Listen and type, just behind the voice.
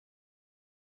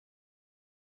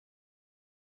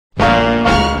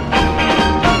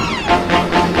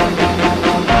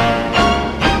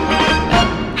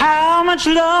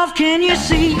you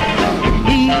see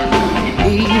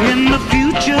in the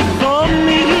future for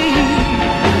me?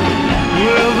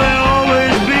 Will there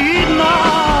always be enough,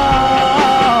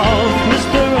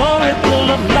 Mr. Oracle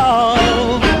of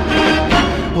Love?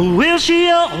 Will she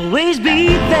always be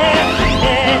there,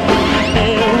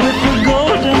 with the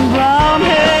golden brown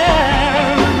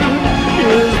hair?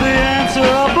 Is the answer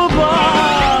up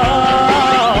above,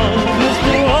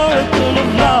 Mr. Oracle of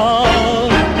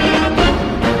Love?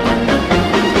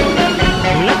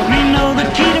 Let me know the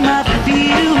key to my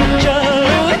future.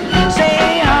 Say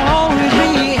I'll always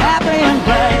be happy and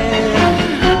glad,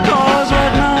 'cause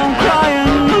right now I'm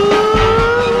crying.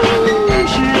 Ooh,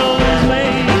 she always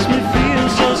makes me feel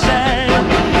so sad.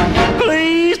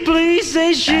 Please, please say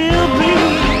she'll be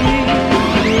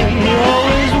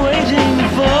always waiting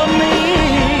for me.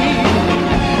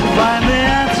 Find the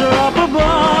answer up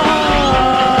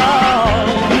above,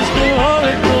 Mr.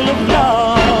 Oracle of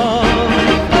Love.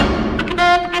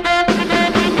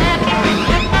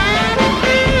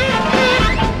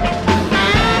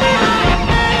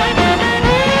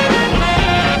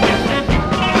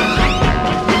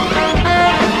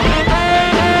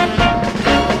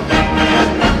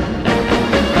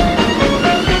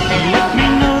 Let me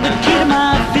know the key to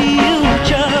my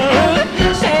future.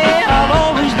 Say I'll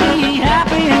always be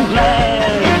happy and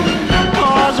glad,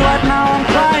 'cause right now I'm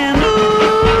crying.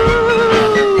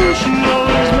 Ooh, she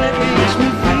always makes me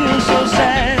feel so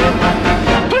sad.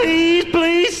 Please,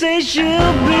 please say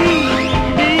she'll be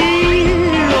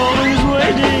always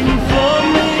waiting for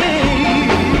me.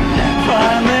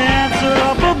 Find the answer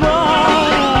up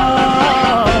above,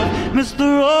 Mr.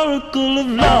 Oracle of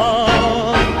Love.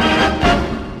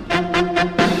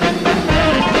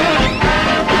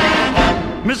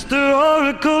 Mr.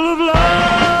 Oracle of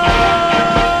Love.